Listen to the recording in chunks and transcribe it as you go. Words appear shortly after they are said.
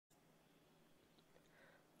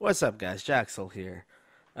What's up, guys? Jaxel here.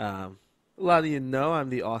 A lot of you know I'm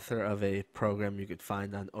the author of a program you could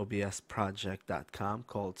find on obsproject.com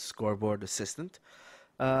called Scoreboard Assistant.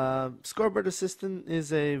 Scoreboard Assistant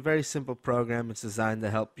is a very simple program. It's designed to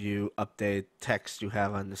help you update text you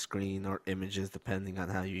have on the screen or images, depending on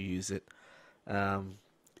how you use it. Um,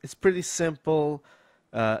 it's pretty simple.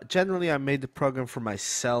 Generally, I made the program for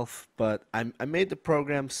myself, but I made the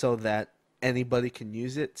program so that anybody can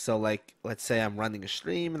use it. So, like, let's say I'm running a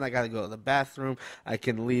stream and I gotta go to the bathroom, I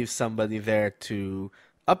can leave somebody there to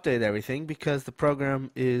update everything because the program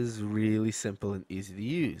is really simple and easy to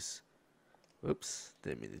use. Whoops,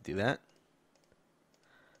 didn't mean to do that.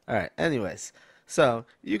 All right, anyways, so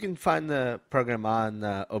you can find the program on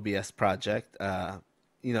OBS Project.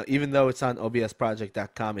 Even though it's on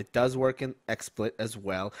obsproject.com, it does work in XSplit as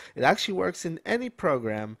well. It actually works in any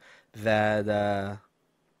program that,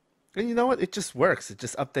 and you know what? It just works. It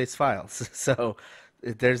just updates files. So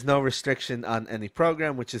there's no restriction on any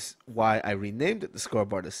program, which is why I renamed it the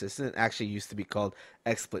Scoreboard Assistant. It actually used to be called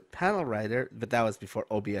XSplit Panel Writer, but that was before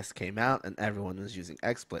OBS came out and everyone was using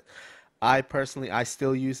XSplit. I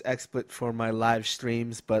still use XSplit for my live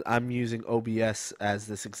streams, but I'm using OBS as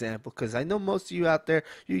this example because I know most of you out there,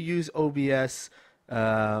 you use OBS,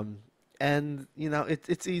 and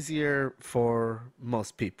it's easier for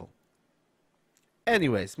most people.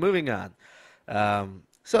 Anyways, moving on.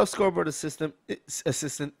 So Scoreboard Assistant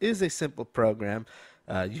is a simple program.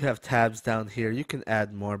 You have tabs down here. You can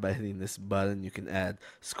add more by hitting this button. You can add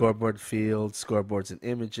scoreboard fields, scoreboards and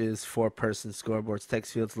images, four-person scoreboards,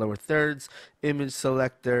 text fields, lower thirds, image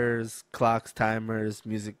selectors, clocks, timers,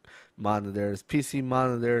 music monitors, PC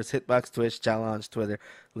monitors, Hitbox, Twitch, Challenge, Twitter,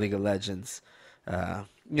 League of Legends.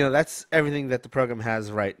 That's everything that the program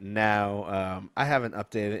has right now. I haven't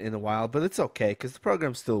updated it in a while, but it's okay because the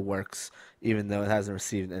program still works, even though it hasn't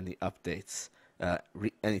received any updates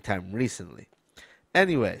anytime recently.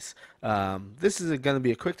 Anyways, this is going to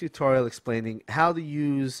be a quick tutorial explaining how to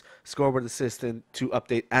use Scoreboard Assistant to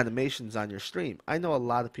update animations on your stream. I know a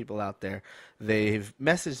lot of people out there, they've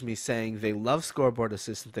messaged me saying they love Scoreboard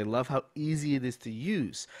Assistant, they love how easy it is to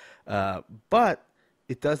use, but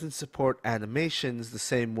it doesn't support animations the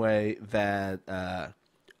same way that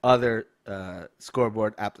other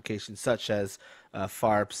scoreboard applications such as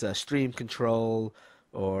FARP's Stream Control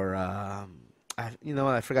or you know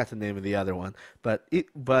what, I forgot the name of the other one, but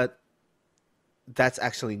that's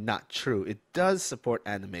actually not true. It does support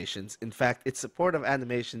animations. In fact, its support of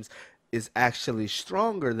animations is actually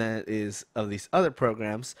stronger than it is of these other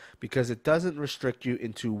programs because it doesn't restrict you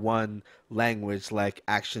into one language like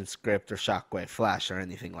ActionScript or Shockwave Flash or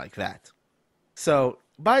anything like that. So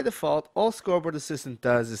by default, all Scoreboard Assistant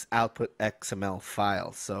does is output XML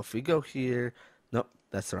files. So if we go here, nope,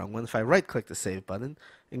 that's the wrong one. If I right click the save button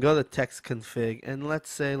and go to text config, and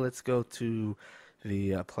let's go to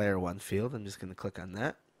the player one field, I'm just going to click on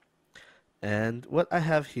that. And what I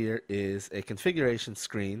have here is a configuration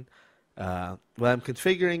screen. What I'm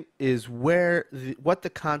configuring is what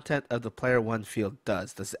the content of the player one field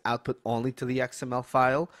does. Does it output only to the XML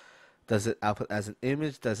file? Does it output as an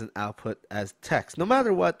image? Does it output as text? No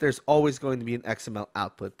matter what, there's always going to be an XML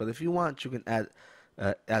output. But if you want, you can add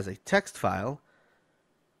as a text file.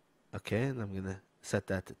 Okay, and I'm going to set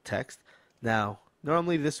that to text. Now,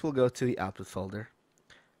 normally this will go to the output folder.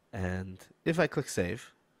 And if I click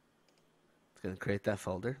save, it's going to create that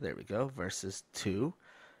folder. There we go, versus 2.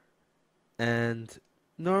 And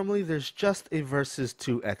normally there's just a versus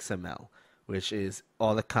 2 XML, which is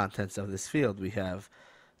all the contents of this field. We have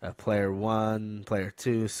player 1, player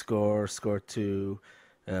 2, score, score 2,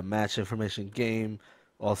 match information, game,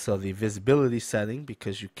 also the visibility setting,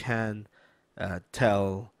 because you can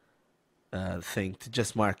tell the thing to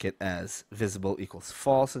just mark it as visible equals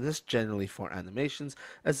false, and this is generally for animations,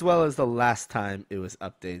 as well as the last time it was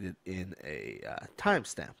updated in a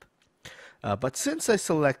timestamp. But since I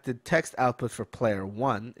selected text output for player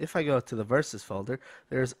 1, if I go to the versus folder,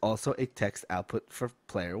 there's also a text output for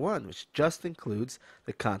player 1, which just includes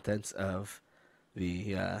the contents of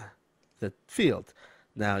the field.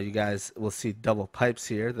 Now you guys will see double pipes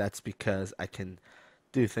here. That's because I can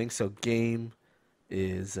do things. So game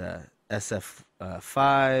is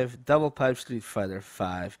SF5, double pipe Street Fighter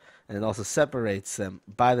 5, and it also separates them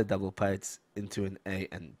by the double pipes into an A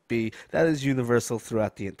and B. That is universal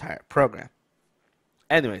throughout the entire program.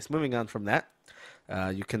 Anyways, moving on from that,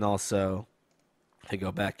 you can also, if I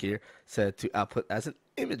go back here, set it to output as an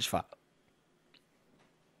image file.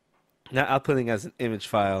 Now, outputting as an image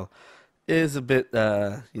file is a bit,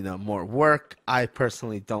 more work. I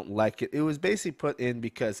personally don't like it. It was basically put in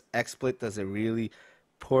because XSplit does a really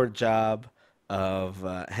poor job of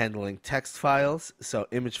handling text files, so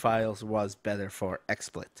image files was better for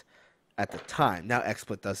XSplit at the time. Now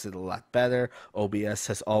XSplit does it a lot better. OBS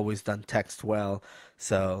has always done text well,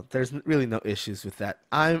 so there's really no issues with that.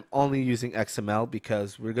 I'm only using XML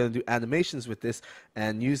because we're going to do animations with this,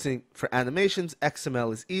 and using for animations,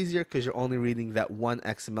 XML is easier because you're only reading that one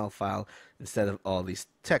XML file instead of all these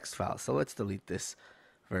text files. So let's delete this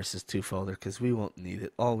versus 2 folder because we won't need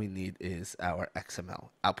it. All we need is our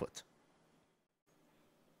XML output.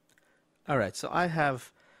 Alright, so I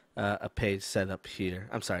have a page set up here.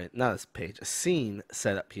 I'm sorry, not a page, a scene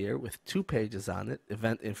set up here with 2 pages on it.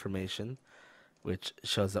 Event information, which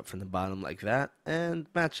shows up from the bottom like that, and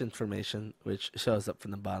match information, which shows up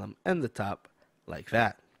from the bottom and the top like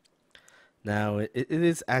that. Now, it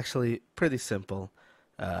is actually pretty simple.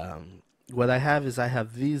 What I have is I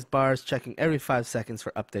have these bars checking every 5 seconds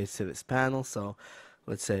for updates to this panel. So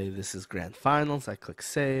let's say this is Grand Finals. I click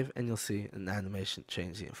Save, and you'll see an animation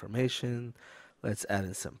change the information. Let's add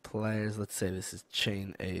in some players. Let's say this is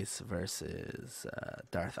Chain Ace versus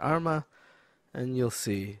Darth Arma, and you'll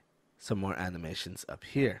see some more animations up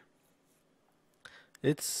here.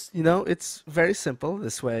 It's, it's very simple.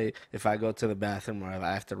 This way, if I go to the bathroom or if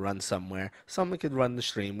I have to run somewhere, someone could run the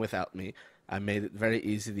stream without me. I made it very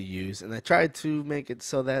easy to use, and I tried to make it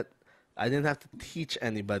so that I didn't have to teach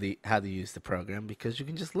anybody how to use the program because you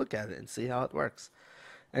can just look at it and see how it works.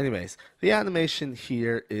 Anyways, the animation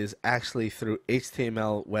here is actually through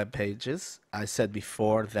HTML web pages. I said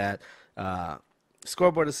before that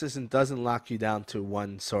Scoreboard Assistant doesn't lock you down to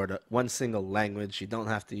one single language. You don't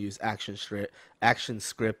have to use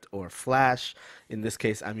ActionScript or Flash. In this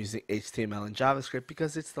case, I'm using HTML and JavaScript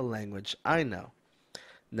because it's the language I know.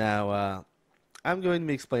 Now, I'm going to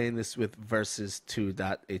be explaining this with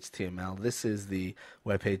versus2.html. This is the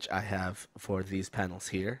web page I have for these panels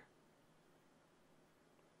here.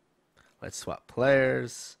 Let's swap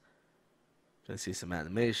players. You can see some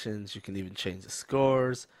animations. You can even change the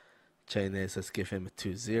scores. Chain Ace, let's give him a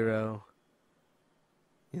 2-0.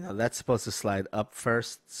 That's supposed to slide up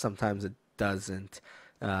first. Sometimes it doesn't.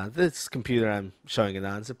 This computer I'm showing it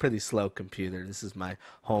on is a pretty slow computer. This is my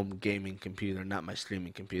home gaming computer, not my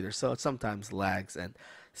streaming computer. So it sometimes lags and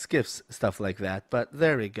skips stuff like that. But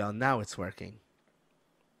there we go. Now it's working.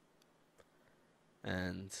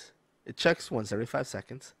 And it checks once every 5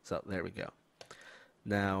 seconds. So there we go.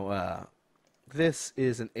 Now, this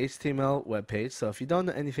is an HTML web page. So if you don't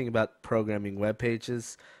know anything about programming web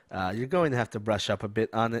pages, you're going to have to brush up a bit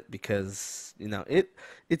on it because,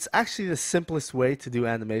 it's actually the simplest way to do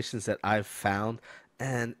animations that I've found.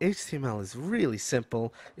 And HTML is really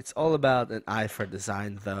simple. It's all about an eye for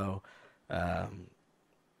design, though.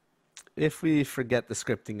 If we forget the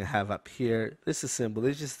scripting I have up here, this is simple.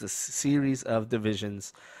 It's just a series of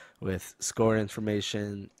divisions with score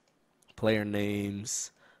information, player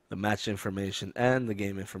names, the match information, and the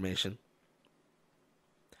game information.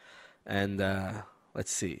 And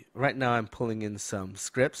let's see. Right now I'm pulling in some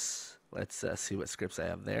scripts. Let's see what scripts I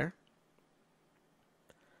have there.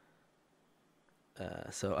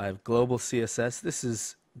 So I have global CSS. This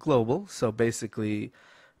is global. So basically,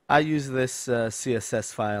 I use this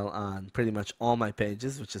CSS file on pretty much all my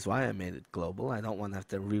pages, which is why I made it global. I don't want to have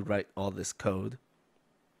to rewrite all this code.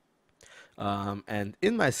 And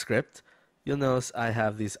in my script, you'll notice I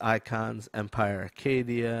have these icons: Empire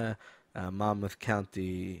Arcadia, Monmouth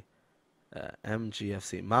County,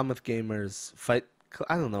 MGFC, Monmouth Gamers Fight.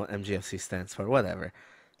 I don't know what MGFC stands for. Whatever.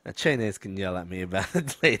 Chain Ace can yell at me about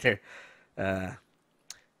it later.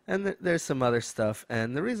 And there's some other stuff.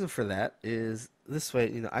 And the reason for that is this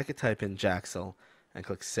way, I could type in Jaxel and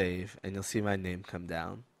click Save, and you'll see my name come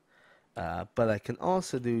down. But I can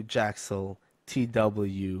also do Jaxel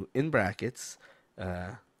TW in brackets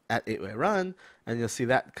at 8-way run, and you'll see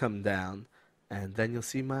that come down, and then you'll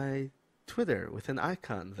see my Twitter with an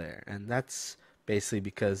icon there, and that's basically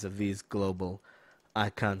because of these global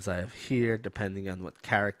icons I have here, depending on what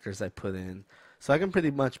characters I put in. So I can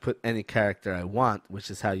pretty much put any character I want, which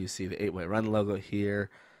is how you see the 8-way run logo here,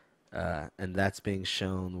 and that's being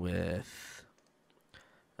shown with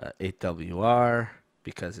 8WR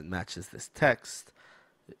because it matches this text.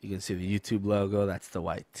 You can see the YouTube logo, that's the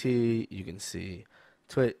YT. You can see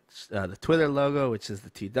Twitch, the Twitter logo, which is the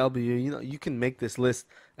TW. You can make this list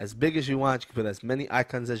as big as you want. You can put as many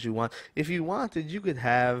icons as you want. If you wanted, you could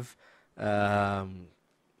have a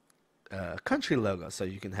country logo. So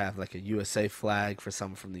you can have like a USA flag for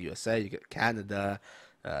someone from the USA. You get Canada,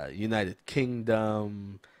 United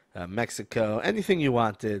Kingdom, Mexico, anything you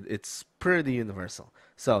wanted. It's pretty universal.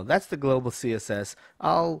 So that's the global CSS.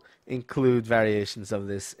 I'll include variations of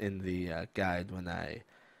this in the guide when I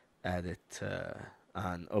add it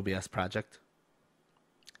on OBS project.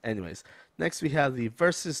 Anyways, next we have the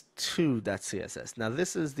versus2.css. Now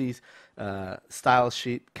this is the style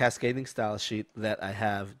sheet, cascading style sheet that I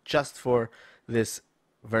have just for this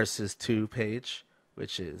versus2 page,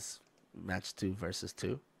 which is match2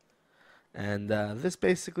 versus2. And this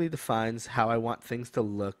basically defines how I want things to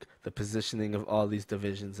look, the positioning of all these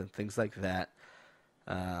divisions and things like that.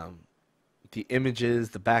 The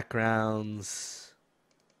images, the backgrounds,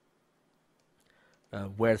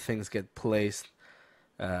 where things get placed.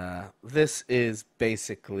 This is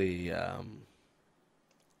basically,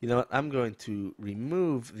 you know what, I'm going to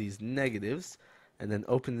remove these negatives and then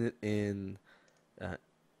open it in,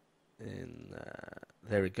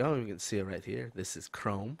 there we go, you can see it right here. This is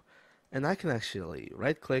Chrome. And I can actually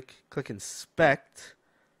right click, click inspect,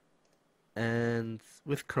 and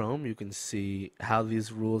with Chrome you can see how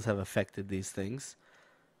these rules have affected these things.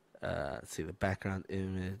 Let's see, the background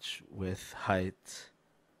image, width, height,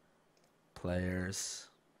 players,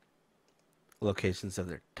 locations of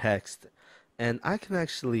their text, and I can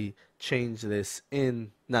actually change this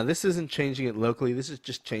in, now this isn't changing it locally, this is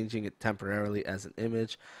just changing it temporarily as an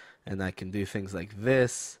image, and I can do things like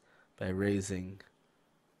this by raising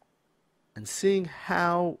and seeing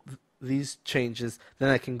how these changes. Then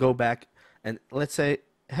I can go back and let's say,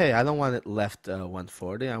 hey, I don't want it left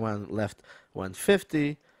 140, I want it left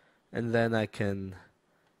 150, and then I can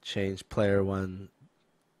change player one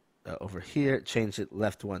over here, change it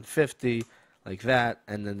left 150 like that,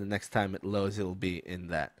 and then the next time it loads it'll be in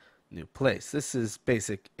that new place. This is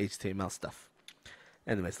basic HTML stuff.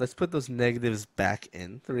 Anyways, let's put those negatives back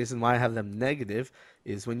in. The reason why I have them negative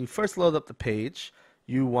is when you first load up the page,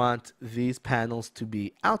 you want these panels to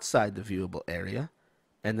be outside the viewable area,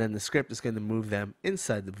 and then the script is going to move them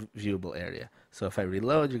inside the viewable area. So if I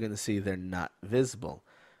reload, you're going to see they're not visible,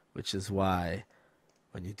 which is why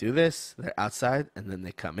when you do this, they're outside and then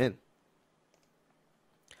they come in.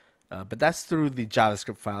 But that's through the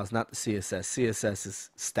JavaScript files, not the CSS. CSS is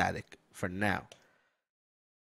static for now.